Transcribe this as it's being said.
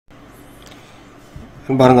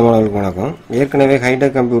அன்பார்ந்த மாணவர்களுக்கு வணக்கம். ஏற்கனவே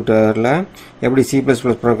ஹைடெக் கம்ப்யூட்டரில் எப்படி C++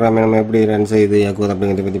 ப்ரோக்ராமை நம்ம எப்படி ரன் செய்து இயக்குவது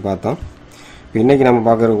அப்படிங்கிறத பற்றி பார்த்தோம். இன்றைக்கி நம்ம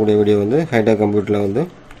பார்க்கக்கூடிய வீடியோ வந்து ஹைடெக் கம்ப்யூட்டரில் வந்து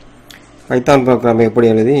பைத்தான் ப்ரோக்ராமை எப்படி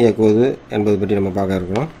எழுதி இயக்குவது என்பதை பற்றி நம்ம பார்க்க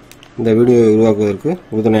இருக்கிறோம். இந்த வீடியோவை உருவாக்குவதற்கு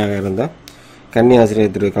உறுதுணையாக இருந்த கன்னி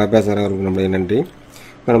ஆசிரியர் திரு கலப்பேசர் அவருக்கு நம்முடைய நன்றி.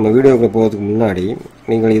 இப்போ நம்ம வீடியோவுக்கு போகிறதுக்கு முன்னாடி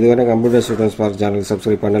நீங்கள் இதுவரை computer students park channel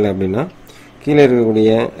subscribe பண்ணலை அப்படின்னா கீழே இருக்கக்கூடிய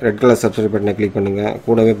ரெட் கலர் சப்ஸ்கிரைப் பட்டனை கிளிக் பண்ணுங்கள்.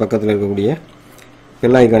 கூடவே பக்கத்தில் இருக்கக்கூடிய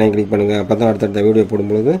பெல் ஐக்கானை கிளிக் பண்ணுங்கள். அப்போ தான் அடுத்தடுத்த வீடியோ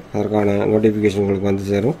போடும்பொழுது அதற்கான நோட்டிஃபிகேஷன் உங்களுக்கு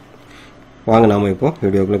வந்து சேரும். வாங்க நாம் இப்போ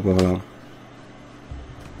வீடியோக்குள்ளே போகலாம்.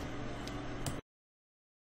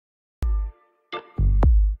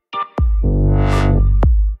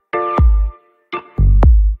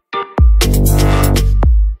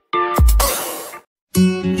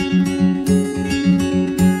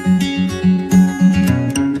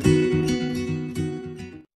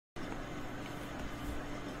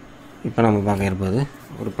 இப்போ நம்ம பார்க்க இருப்பது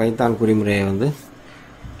ஒரு பைத்தான் குறிமுறையை வந்து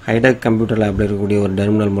ஹைடெக் கம்ப்யூட்டர் லேபில் இருக்கக்கூடிய ஒரு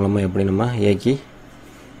டெர்மினல் மூலமாக எப்படி நம்ம இயக்கி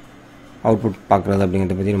அவுட்புட் பார்க்குறது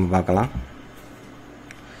அப்படிங்கிறத பற்றி நம்ம பார்க்கலாம்.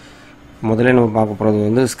 முதல்ல நம்ம பார்க்க போகிறது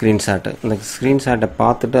வந்து ஸ்க்ரீன்ஷாட்டு. இந்த ஸ்க்ரீன்ஷாட்டை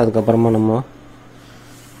பார்த்துட்டு அதுக்கப்புறமா நம்ம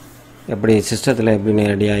எப்படி சிஸ்டத்தில் எப்படி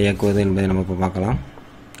நேரடியாக இயக்குவது என்பதை நம்ம இப்போ பார்க்கலாம்.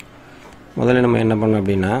 முதல்ல நம்ம என்ன பண்ணோம்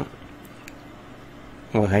அப்படின்னா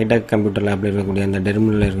உங்கள் ஹைடெக் கம்ப்யூட்டர் லேபில் இருக்கக்கூடிய அந்த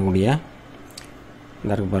டெர்மினலில் இருக்கக்கூடிய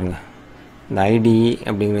இந்த இருக்கு பாருங்கள், இந்த IDE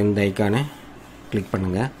அப்படிங்கிற இந்த ஐக்கானை கிளிக்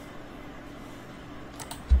பண்ணுங்கள்.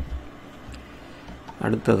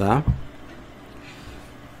 அடுத்ததாக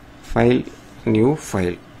ஃபைல் நியூ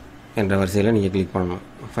ஃபைல் என்ற வரிசையில் நீங்கள் கிளிக் பண்ணணும்.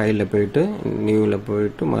 ஃபைலில் போயிட்டு நியூவில்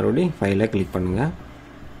போயிட்டு மறுபடியும் ஃபைலை கிளிக் பண்ணுங்கள்.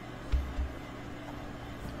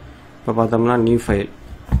 இப்போ பார்த்தோம்னா நியூ ஃபைல்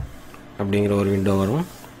அப்படிங்கிற ஒரு விண்டோ வரும்.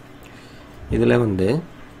 இதில் வந்து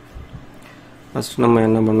ஃபஸ்ட் நம்ம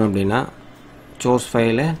என்ன பண்ணோம் அப்படின்னா சோஸ்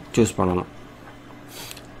ஃபைலை சூஸ் பண்ணணும்.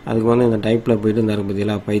 அதுக்கு வந்து இந்த டைப்பில் போய்ட்டு இந்த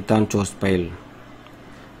பற்றியில் Python sous file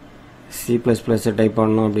C++ type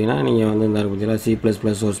பண்ணணும் அப்படின்னா நீங்கள் வந்து இந்த பற்றியில்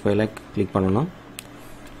C++ சோர்ஸ் ஃபைலை கிளிக் பண்ணணும்.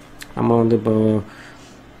 நம்ம வந்து இப்போ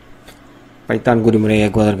பைத்தான் குறிமுறை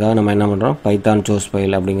இயக்குவதற்காக நம்ம என்ன பண்ணுறோம், பைத்தான் சோஸ்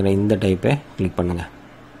ஃபைல் அப்படிங்கிற இந்த டைப்பை கிளிக் பண்ணுங்கள்.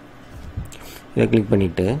 இதை கிளிக்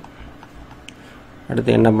பண்ணிவிட்டு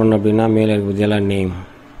அடுத்து என்ன பண்ணணும் அப்படின்னா மேலே இருக்க பற்றியில் நேம்,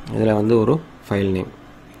 இதில் வந்து ஒரு ஃபைல் நேம்,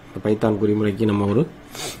 பைத்தான் குறிமுறைக்கு நம்ம ஒரு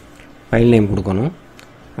ஃபைல் நேம் கொடுக்கணும்.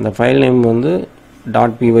 அந்த ஃபைல் நேம் வந்து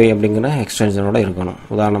 .py அப்படிங்கிற எக்ஸ்டென்ஷனோட இருக்கணும்.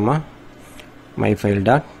 உதாரணமாக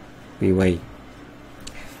myfile.py,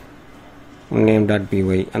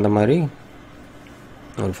 name.py அந்த மாதிரி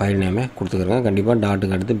ஒரு ஃபைல் நேமை கொடுத்துக்கிறங்க. கண்டிப்பாக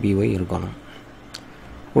டாட்டுக்கு அடுத்து py இருக்கணும்.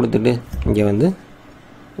 கொடுத்துட்டு இங்கே வந்து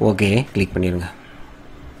ஓகே கிளிக் பண்ணிடுங்க.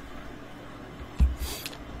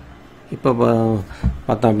 இப்போ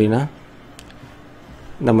பார்த்தோம் அப்படின்னா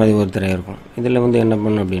இந்த மாதிரி ஒரு திரை இருக்கும். இதில் வந்து என்ன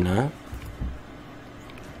பண்ணணும் அப்படின்னா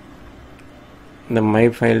இந்த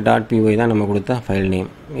myfile.py தான் நம்ம கொடுத்த ஃபைல் நேம்.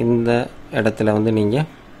 இந்த இடத்துல வந்து நீங்கள்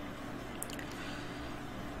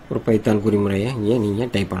ஒரு பைத்தான் குறிமுறையை இங்கே நீங்கள்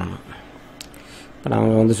டைப் பண்ணணும். இப்போ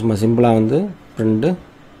நாங்கள் வந்து சும்மா சிம்பிளாக வந்து பிரிண்ட்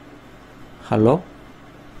ஹலோ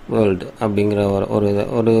வேர்ல்டு அப்படிங்கிற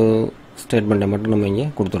ஒரு ஸ்டேட்மெண்ட்டை மட்டும் நம்ம இங்கே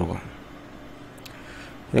கொடுத்துருக்கோம்.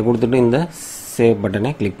 இதை கொடுத்துட்டு இந்த சேவ்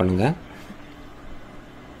பட்டனை கிளிக் பண்ணுங்கள்.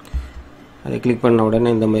 அதை கிளிக் பண்ண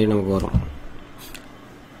உடனே இந்த மாதிரி நமக்கு வரும்.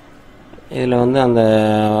 இதில் வந்து அந்த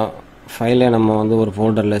ஃபைலை நம்ம வந்து ஒரு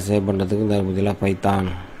ஃபோல்டரில் சேவ் பண்ணுறதுக்கு இந்த பதிலாக பைத்தான்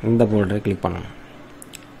இந்த ஃபோல்டரை கிளிக் பண்ணணும்.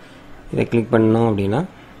 இதை கிளிக் பண்ணோம் அப்படின்னா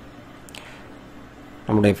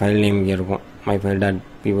நம்முடைய ஃபைல் நேம் இங்கே இருக்கும்.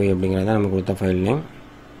 myfile.py அப்படிங்கிறத நம்ம கொடுத்த ஃபைல் நேம்.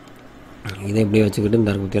 இதை இப்படியே வச்சுக்கிட்டு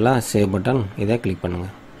இந்த பதிலாக சேவ் பட்டன் இதை கிளிக்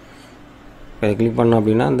பண்ணுங்கள். இப்போ இதை கிளிக் பண்ணோம்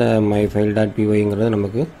அப்படின்னா இந்த myfile.pyங்கிறது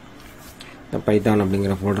நமக்கு இந்த பைத்தான்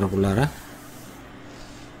அப்படிங்கிற ஃபோல்டருக்குள்ளார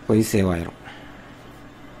போய் சேவ் ஆயிரும்.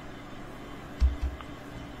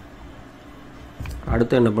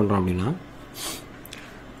 அடுத்து என்ன பண்ணுறோம் அப்படின்னா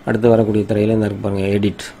அடுத்து வரக்கூடிய திரையில் இந்த இருக்கு பாருங்கள்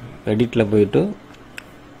எடிட்டில் போயிட்டு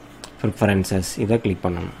ப்ரிஃபரன்சஸ் இதை கிளிக்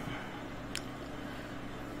பண்ணணும்.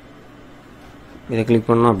 இதை கிளிக்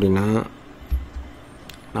பண்ணோம் அப்படின்னா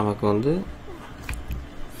நமக்கு வந்து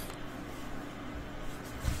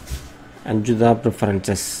அஞ்சுதா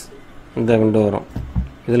ப்ரிஃபரன்சஸ் இந்த விண்டோ வரும்.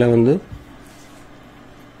 இதில் வந்து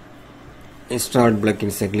இன்ஸ்டால்ட்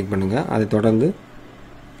பிளக்கின்ஸை கிளிக் பண்ணுங்கள். அதை தொடர்ந்து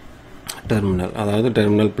டெர்மினல், அதாவது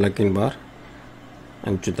டெர்மினல் பிளக்கின் பார்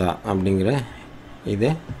அஞ்சுதா அப்படிங்கிற இதை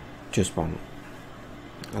சூஸ் பண்ணணும்.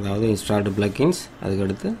 அதாவது இன்ஸ்டால்டு பிளக்கின்ஸ்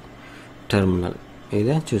அதுக்கடுத்து டெர்மினல்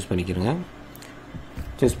இதை சூஸ் பண்ணிக்கிறங்க.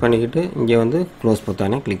 சூஸ் பண்ணிக்கிட்டு இங்கே வந்து க்ளோஸ்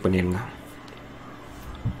பொத்தானை கிளிக் பண்ணிடுங்க.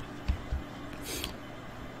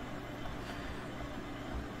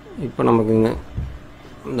 இப்போ நமக்கு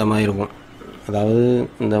இந்த மாதிரி இருக்கும். அதாவது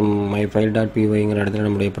இந்த myfile.pyங்கிற இடத்துல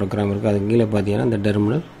நம்முடைய ப்ரோக்ராம் இருக்குது. அதுக்கு கீழே பார்த்தீங்கன்னா இந்த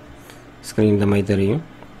டெர்மினல் ஸ்க்ரீன் இந்த மாதிரி தெரியும்.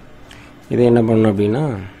 இதை என்ன பண்ணணும் அப்படின்னா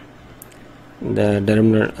இந்த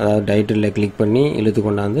டெர்மினல் அதாவது டைட்டிலில் கிளிக் பண்ணி இழுத்து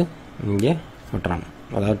கொண்டாந்து இங்கே விட்டுறணும்.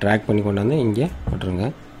 அதாவது ட்ராக் பண்ணி கொண்டாந்து இங்கே விட்டுருங்க.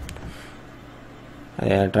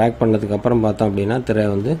 அதை ட்ராக் பண்ணதுக்கப்புறம் பார்த்தோம் அப்படின்னா திரை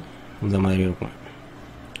வந்து இந்த மாதிரி இருக்கும்.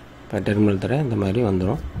 இப்போ டெர்மினல் திரை இந்த மாதிரி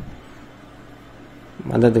வந்துடும்.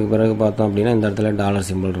 வந்ததுக்கு பிறகு பார்த்தோம் அப்படின்னா இந்த இடத்துல டாலர்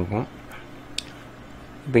சிம்பிள் இருக்கும்.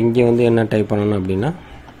 இப்போ இங்கே வந்து என்ன டைப் பண்ணணும் அப்படின்னா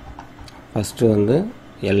ஃபஸ்ட்டு வந்து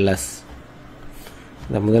எல்எஸ்,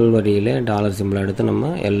 இந்த முதல் வரியில் டாலர் சிம்பிள் எடுத்து நம்ம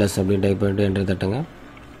எல்எஸ் அப்படின்னு டைப் பண்ணிட்டு என்டர் தட்டுங்க.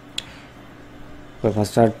 இப்போ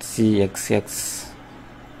first dot சிஎக்ஸ்எக்ஸ்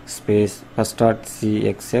space first dot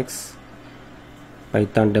சிஎக்ஸ்எக்ஸ்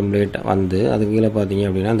Python template வந்து அதுக்கு கீழே பார்த்தீங்க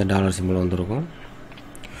அப்படின்னா இந்த டாலர் சிம்பிள் வந்துருக்கும்.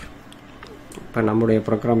 இப்போ நம்முடைய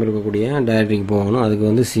ப்ரோக்ராம் இருக்கக்கூடிய டைரக்டரிக்கு போகணும். அதுக்கு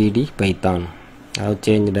வந்து சிடி பைத்தான், அதாவது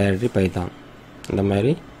சேஞ்ச் டைரக்டரி பைத்தான், இந்த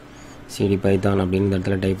மாதிரி சிடி பைத்தான் அப்படின்னு இந்த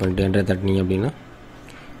இடத்துல டைப் பண்ணிட்டு என்டர் தட்டினீங்க அப்படின்னா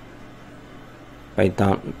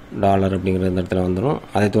பைத்தான் டாலர் அப்படிங்கிற இந்த இடத்துல வந்துடும்.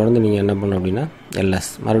 அதை தொடர்ந்து நீங்கள் என்ன பண்ணணும் அப்படின்னா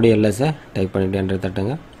எல்எஸ், மறுபடியும் எல்எஸ்ஸை டைப் பண்ணிவிட்டு என்டர்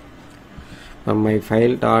தட்டுங்க. இப்போ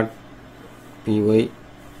myfile.py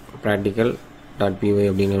practical.py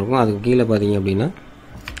அப்படின்னு இருக்கும். அதுக்கு கீழே பார்த்தீங்க அப்படின்னா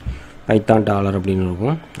பைத்தான் டாலர் அப்படின்னு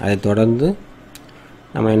இருக்கும். அதை தொடர்ந்து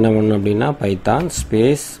நம்ம என்ன பண்ணணும் அப்படின்னா பைத்தான்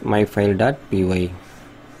ஸ்பேஸ் myfile.py,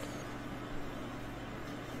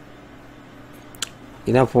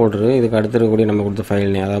 இதான் ஃபோல்டரு. இதுக்கு அடுத்து இருக்கக்கூடிய நம்ம கொடுத்த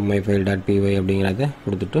ஃபைல் நேம், அதாவது myfile.py அப்படிங்கிறத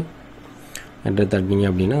கொடுத்துட்டு என்டர் தட்டினீங்க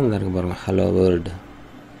அப்படின்னா அந்த இருக்கு பாருங்கள், ஹலோ வேர்ல்டு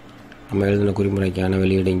நம்ம எழுதின குறிமுறைக்கான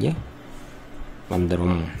வெளியீடு இங்கே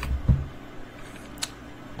வந்துடும்.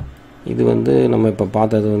 இது வந்து நம்ம இப்போ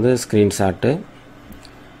பார்த்தது வந்து ஸ்க்ரீன்ஷாட்டு.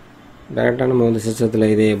 டைரெக்டாக நம்ம வந்து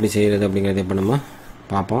சிஸ்டத்தில் இதை எப்படி செய்கிறது அப்படிங்கிறத இப்போ நம்ம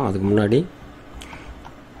பார்ப்போம். அதுக்கு முன்னாடி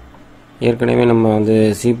ஏற்கனவே நம்ம வந்து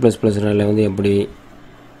C++ல வந்து எப்படி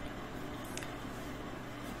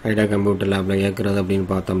ஐடா கம்ப்யூட்டர் லேபில் ஏற்கிறது அப்படின்னு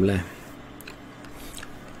பார்த்தோம்ல,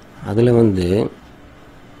 அதில் வந்து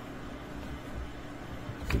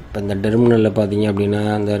இப்போ இந்த டெர்மினலில் பார்த்தீங்க அப்படின்னா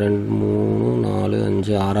இந்த 2 3 4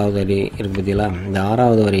 5 6வது வரி இருக்கு பார்த்தீங்களா. இந்த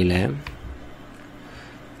 6வது வரியில்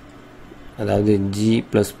அதாவது G++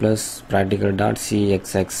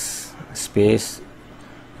 practical.cxx ஸ்பேஸ்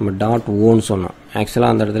நம்ம டாட் ஓன்னு சொன்னோம்.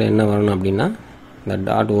 ஆக்சுவலாக அந்த இடத்துல என்ன வரணும் அப்படின்னா இந்த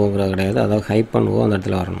டாட் ஓங்கிறது கிடையாது, அதாவது ஹைப்பன் ஓ அந்த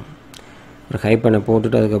இடத்துல வரணும். ஒரு ஹைப்பனை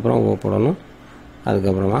போட்டுட்டு அதுக்கப்புறம் ஓ போடணும்.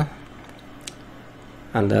 அதுக்கப்புறமா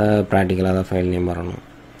அந்த ப்ராக்டிக்கலாக தான் ஃபைல் நேம் வரணும்.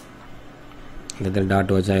 இந்த இடத்துல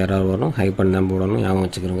டாட் வச்சா எரர் வரும், ஹைப்பன் தான் போடணும், ஞாபகம்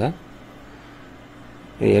வச்சுக்கிறோங்க.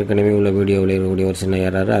 இது ஏற்கனவே உள்ள வீடியோவில் இருக்கக்கூடிய ஒரு சின்ன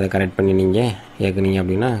எரர், அதை கரெக்ட் பண்ணி நீங்கள் ஏற்கனீங்க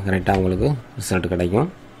அப்படின்னா கரெக்டாக உங்களுக்கு ரிசல்ட் கிடைக்கும்.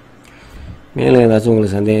 மேலும் ஏதாச்சும்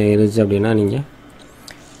உங்களுக்கு சந்தேகம் இருந்துச்சு அப்படின்னா நீங்கள்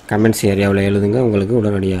கமெண்ட்ஸ் ஏரியாவில் எழுதுங்க, உங்களுக்கு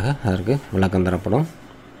உடனடியாக அதற்கு விளக்கம் தரப்படும்.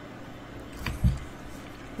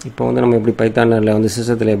 இப்போ வந்து நம்ம எப்படி பைத்தானில் வந்து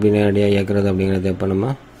சிஸ்டத்தில் எப்படி நேரடியாக இயக்கிறது அப்படிங்கிறத இப்போ நம்ம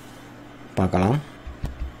பார்க்கலாம்.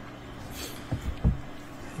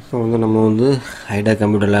 இப்போ வந்து நம்ம வந்து ஐடா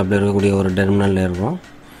கம்ப்யூட்டர் லேபில் இருக்கக்கூடிய ஒரு டெர்மினலில் இருக்கோம்.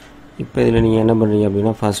 இப்போ இதில் நீங்கள் என்ன பண்ணுறீங்க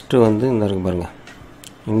அப்படின்னா ஃபஸ்ட்டு வந்து இந்த இருக்கு பாருங்கள்,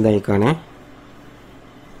 இந்த ஐக்கானே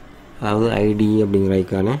அதாவது ஐடி அப்படிங்கிற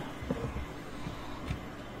ஐக்கானே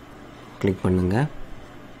கிளிக் பண்ணுங்கள்.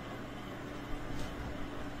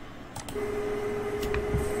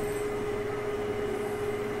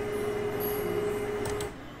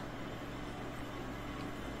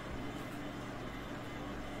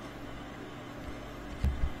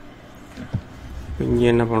 இங்கே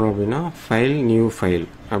என்ன பண்ணணும் அப்படின்னா ஃபைல் நியூ ஃபைல்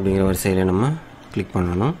அப்படிங்கிற வரிசையில் நம்ம கிளிக்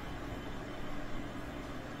பண்ணணும்.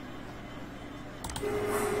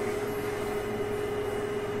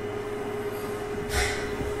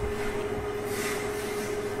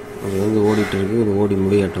 அது வந்து ஓடிட்டு இருக்குது, இது ஓடி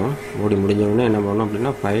முடியட்டும். ஓடி முடிஞ்ச உடனே என்ன பண்ணணும்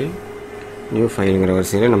அப்படின்னா ஃபைல் நியூ ஃபைலுங்கிற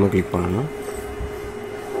வரிசையில் நம்ம கிளிக் பண்ணணும்.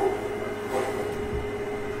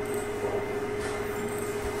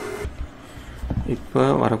 இப்போ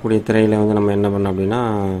வரக்கூடிய திரையில் வந்து நம்ம என்ன பண்ணோம் அப்படின்னா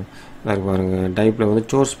அதுக்கு பாருங்கள் டைப்பில் வந்து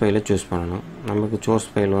சோர்ஸ் ஃபைலை சூஸ் பண்ணணும். நமக்கு சோர்ஸ்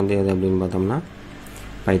ஃபைல் வந்து எது அப்படின்னு பார்த்தோம்னா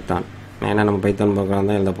பைத்தான். ஏன்னா நம்ம பைத்தான் ப்ரோக்ராம்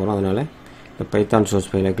தான் எழுத போகிறோம், அதனால் இந்த பைத்தான் சோர்ஸ்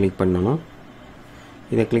ஃபைலை கிளிக் பண்ணணும்.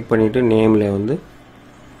 இதை கிளிக் பண்ணிவிட்டு நேமில் வந்து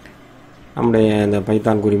நம்முடைய இந்த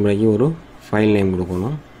பைத்தான் குறிமுறைக்கு ஒரு ஃபைல் நேம்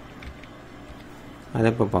கொடுக்கணும். அதை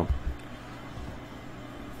இப்போ பார்ப்போம்.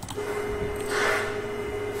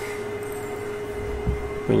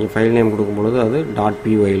 இப்போ இங்கே ஃபைல் நேம் கொடுக்கும்பொழுது அது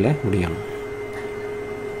 .pyயில் முடியணும்.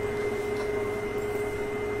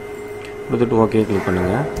 கொடுத்துட்டு ஓகே கிளிக்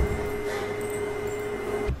பண்ணுங்கள்.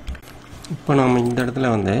 இப்போ நம்ம இந்த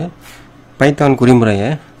இடத்துல வந்து பைத்தான் குறிமுறையை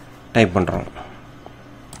டைப் பண்ணுறோம்.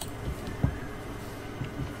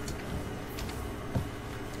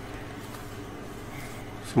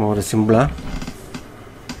 ஒரு சிம்பிளாக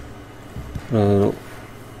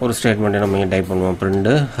ஒரு ஸ்டேட்மெண்ட்டை நம்ம டைப் பண்ணுவோம்.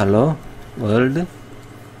 பிரிண்ட் ஹலோ வேர்ல்டு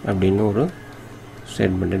அப்படின்னு ஒரு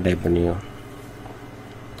ஸ்டேட்மெண்ட்டை டைப்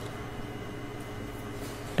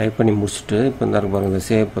பண்ணி முடிச்சுட்டு இப்போ இந்த பாருங்கள், இந்த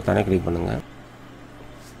சேவ் தானே கிளிக் பண்ணுங்கள்.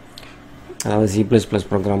 அதாவது C++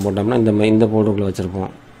 ப்ரோக்ராம் போட்டோம்னா இந்த போல்டருக்குள்ளே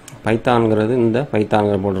வச்சுருப்போம். பைத்தான்ங்கிறது இந்த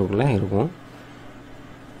பைத்தான்கிற போல்டருக்குள்ளே இருக்கும்.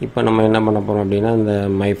 இப்போ நம்ம என்ன பண்ண போகிறோம் அப்படின்னா, இந்த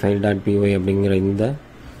myfile.py அப்படிங்கிற இந்த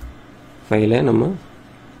ஃபைலை நம்ம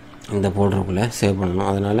இந்த போல்டருக்குள்ளே சேவ் பண்ணணும்.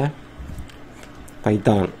 அதனால்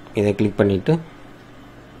பைத்தான் இதை கிளிக் பண்ணிவிட்டு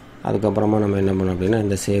அதுக்கப்புறமா நம்ம என்ன பண்ணோம் அப்படின்னா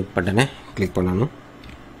இந்த சேவ் பட்டனை கிளிக் பண்ணணும்.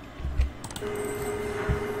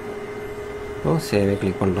 ஸோ சேவை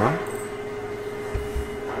கிளிக் பண்ணுறோம்.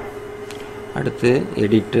 அடுத்து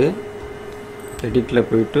எடிட்டில்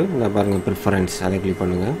போயிட்டு இந்த பாருங்கள் ப்ரிஃபரன்ஸ் அதை கிளிக்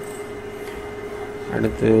பண்ணுங்கள்.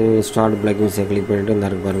 அடுத்து ஸ்டார்ட் பிளக்கிங்ஸை கிளிக் பண்ணிவிட்டு இந்த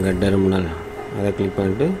இருக்கு பாருங்கள் டெர்மினல் அதை கிளிக்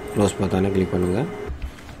பண்ணிவிட்டு க்ளோஸ் பார்த்தானே கிளிக் பண்ணுங்கள்.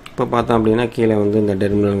 இப்போ பார்த்தோம் அப்படின்னா கீழே வந்து இந்த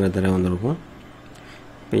டெர்மினலுங்கிற தர வந்திருக்கும்.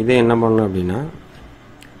 இப்போ இதே என்ன பண்ணணும் அப்படின்னா,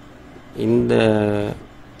 இந்த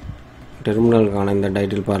டெர்மினலுக்கான இந்த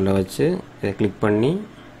டைட்டில் பாரில் வச்சு இதை கிளிக் பண்ணி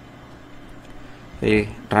இதை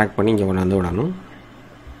ட்ராக் பண்ணி இங்கே கொண்டாந்து விடணும்.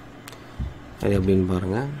 அது எப்படின்னு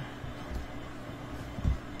பாருங்கள்.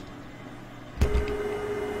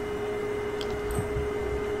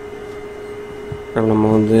 இப்போ நம்ம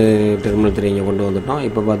வந்து டெர்மினல் 3 இங்கே கொண்டு வந்துட்டோம்.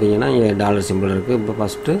 இப்போ பார்த்தீங்கன்னா இங்கே டாலர் சிம்பிள் இருக்குது. இப்போ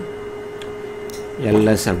ஃபஸ்ட்டு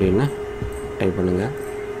LS அப்படின்னு டைப் பண்ணுங்கள்.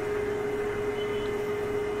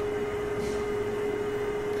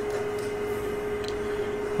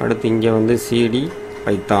 அடுத்து இங்கே வந்து CD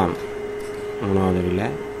பைத்தான் 3வது வரியில்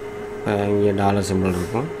இப்போ இங்கே டாலர் சிம்பிள்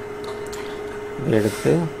இருக்கும். இதை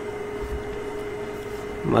எடுத்து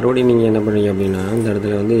மறுபடியும் நீங்கள் என்ன பண்ணுறீங்க அப்படின்னா இந்த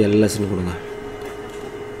இடத்துல வந்து LSன்னு கொடுங்க.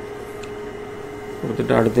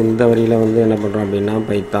 கொடுத்துட்டு அடுத்து இந்த வரியில் வந்து என்ன பண்ணுறோம் அப்படின்னா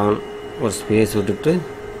பைத்தான் ஒரு ஸ்பேஸ் விட்டுட்டு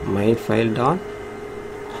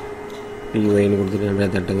myfile.pyன்னு கொடுத்துட்டு நிறைய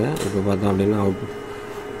தட்டுங்க. இப்போ பார்த்தோம் அப்படின்னா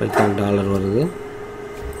பைத்தான் டாலர் வருது.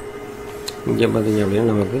 இங்கே பார்த்தீங்க அப்படின்னா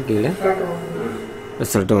நமக்கு கீழே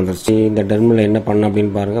ரிசல்ட்டு வந்துடுச்சு. இந்த டெர்மினல் என்ன பண்ண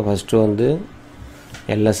அப்படின்னு பாருங்கள். ஃபஸ்ட்டு வந்து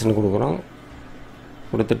LSன்னு கொடுக்குறோம்.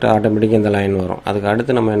 கொடுத்துட்டு ஆட்டோமேட்டிக்காக இந்த லைன் வரும். அதுக்கு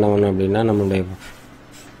அடுத்து நம்ம என்ன பண்ணோம் அப்படின்னா நம்மளுடைய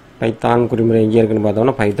பைத்தான் குறிமுறை எங்கே இருக்குன்னு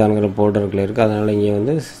பார்த்தோம்னா பைத்தான்கிற போல்டருக்குள்ளே இருக்குது. அதனால் இங்கே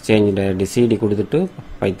வந்து சேஞ்ச் CD கொடுத்துட்டு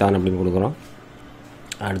பைத்தான் அப்படின்னு கொடுக்குறோம்.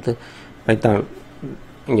 அடுத்து பைத்தான்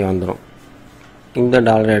இங்கே வந்துடும். இந்த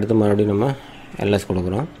டாலரை எடுத்து மறுபடியும் நம்ம LS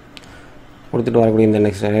கொடுக்குறோம். கொடுத்துட்டு வரக்கூடிய இந்த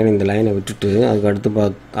நெக்ஸ்ட் லைன் இந்த லைனை விட்டுட்டு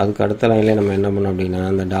அதுக்கு அடுத்த லைனில் நம்ம என்ன பண்ணோம் அப்படின்னா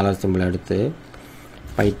அந்த டாலர் சிம்பிளை எடுத்து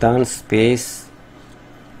பைத்தான் ஸ்பேஸ்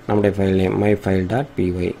நம்முடைய ஃபைல் நேம் myfile.py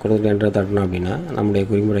கொடுத்துட்டு என்டர் தட்டணும் அப்படின்னா நம்முடைய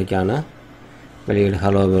குறிமுறைக்கான வெளியீடு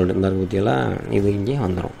ஹலோ வேர்ல்டு இந்த பற்றியெல்லாம் இது இங்கே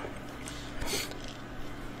வந்துடும்.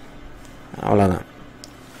 அவ்வளோதான்.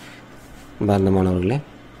 பார்ந்த மாணவர்களே,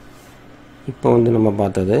 இப்போ வந்து நம்ம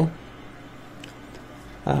பார்த்தது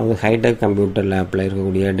அதாவது ஹைடெக் கம்ப்யூட்டர் லேப்பில்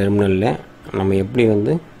இருக்கக்கூடிய டெர்மினலில் நம்ம எப்படி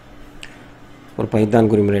வந்து ஒரு பைத்தான்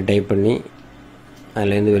குறிமுறை டைப் பண்ணி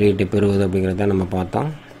அதிலேருந்து வெளியீட்டை பெறுவது அப்படிங்கிறத நம்ம பார்த்தோம்.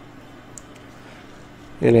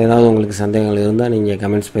 இதில் ஏதாவது உங்களுக்கு சந்தேகங்கள் இருந்தால் நீங்கள்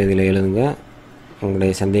கமெண்ட்ஸ் பகுதியில் எழுதுங்க.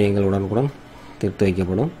 உங்களுடைய சந்தேகங்கள் உடனுக்குடன் தீர்த்து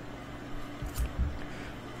வைக்கப்படும்.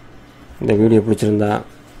 இந்த வீடியோ பிடிச்சிருந்தா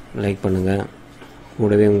லைக் பண்ணுங்கள்.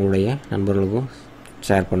 கூடவே உங்களுடைய நண்பர்களுக்கும்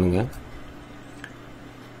ஷேர் பண்ணுங்கள்.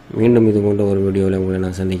 மீண்டும் இது போன்ற ஒரு வீடியோவில் உங்களை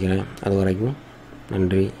நான் சந்திக்கிறேன். அது வரைக்கும்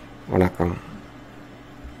நன்றி, வணக்கம்.